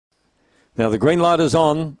Now the green light is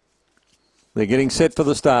on. They're getting set for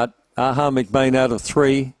the start. Aha McBain out of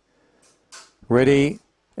 3. Ready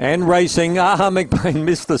and racing. Aha McBain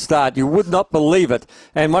missed the start. You would not believe it.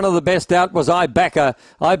 And one of the best out was Ibacker.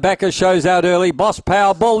 Ibacker shows out early. Boss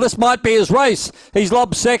Powerball. This might be his race. He's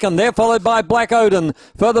lobbed second. They're followed by Black Odin.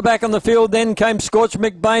 Further back in the field then came Scorch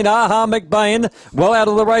McBain. Aha McBain. Well out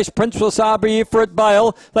of the race. Prince Wasabi, Ifrit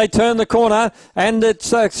Bale. They turn the corner and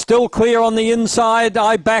it's still clear on the inside.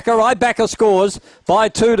 Ibacker. Ibacker scores by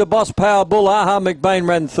 2 to Boss Powerball. Aha McBain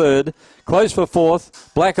ran third. Close for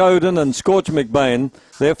fourth, Black Odin and Scorch McBain.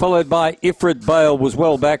 They're followed by Ifrit Bale, was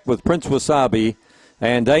well back with Prince Wasabi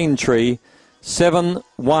and Aintree. 7,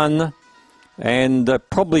 1, and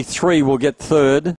probably 3 will get third.